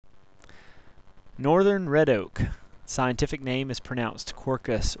Northern red oak. Scientific name is pronounced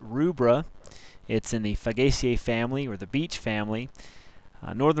Quercus rubra. It's in the Fagaceae family, or the beech family.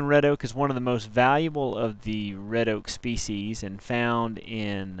 Northern red oak is one of the most valuable of the red oak species and found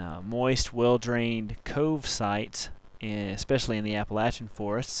in moist, well-drained cove sites, especially in the Appalachian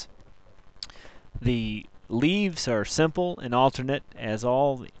forests. The leaves are simple and alternate, as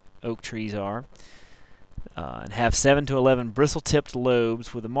all the oak trees are, and have 7 to 11 bristle-tipped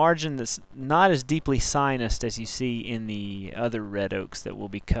lobes with a margin that's not as deeply sinused as you see in the other red oaks that we'll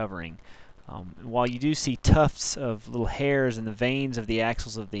be covering. While you do see tufts of little hairs in the veins of the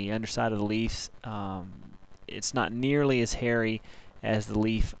axils of the underside of the leaves, it's not nearly as hairy as the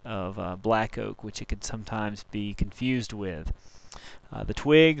leaf of black oak, which it could sometimes be confused with. The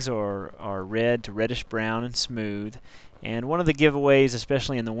twigs are red to reddish brown and smooth. And one of the giveaways,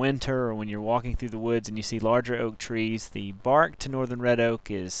 especially in the winter or when you're walking through the woods and you see larger oak trees, the bark to northern red oak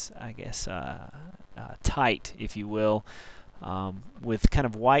is, I guess, tight, if you will, with kind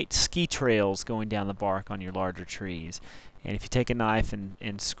of white ski trails going down the bark on your larger trees. And if you take a knife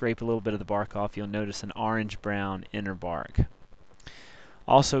and scrape a little bit of the bark off, you'll notice an orange-brown inner bark.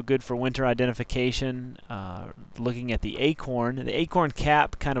 Also good for winter identification. Looking at the acorn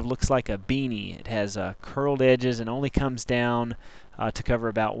cap kind of looks like a beanie. It has curled edges and only comes down to cover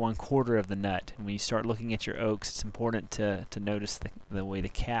about 1/4 of the nut. And when you start looking at your oaks, it's important to notice the way the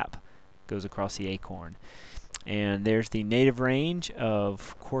cap goes across the acorn. And there's the native range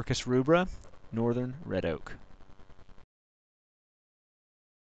of Quercus rubra, northern red oak.